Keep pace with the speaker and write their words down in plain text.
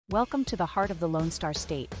Welcome to the heart of the Lone Star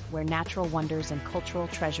State, where natural wonders and cultural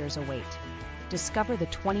treasures await. Discover the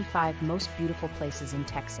 25 most beautiful places in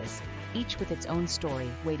Texas, each with its own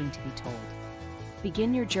story waiting to be told.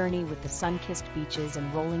 Begin your journey with the sun-kissed beaches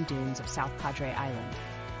and rolling dunes of South Padre Island.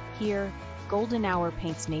 Here, golden hour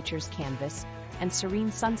paints nature's canvas, and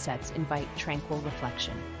serene sunsets invite tranquil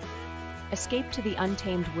reflection. Escape to the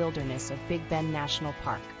untamed wilderness of Big Bend National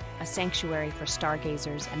Park, a sanctuary for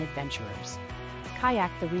stargazers and adventurers.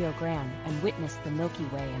 Kayak the Rio Grande and witness the Milky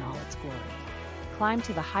Way in all its glory. Climb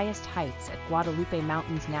to the highest heights at Guadalupe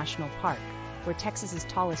Mountains National Park, where Texas's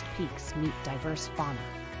tallest peaks meet diverse fauna.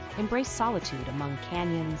 Embrace solitude among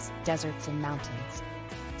canyons, deserts, and mountains.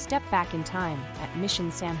 Step back in time at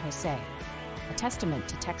Mission San José, a testament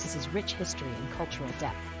to Texas's rich history and cultural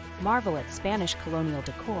depth. Marvel at Spanish colonial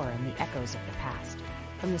decor and the echoes of the past.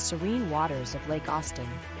 From the serene waters of Lake Austin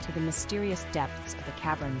to the mysterious depths of the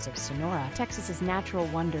caverns of Sonora, Texas's natural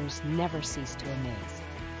wonders never cease to amaze.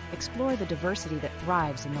 Explore the diversity that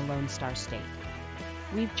thrives in the Lone Star State.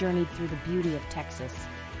 We've journeyed through the beauty of Texas,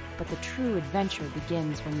 but the true adventure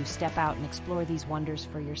begins when you step out and explore these wonders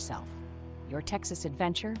for yourself. Your Texas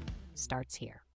adventure starts here.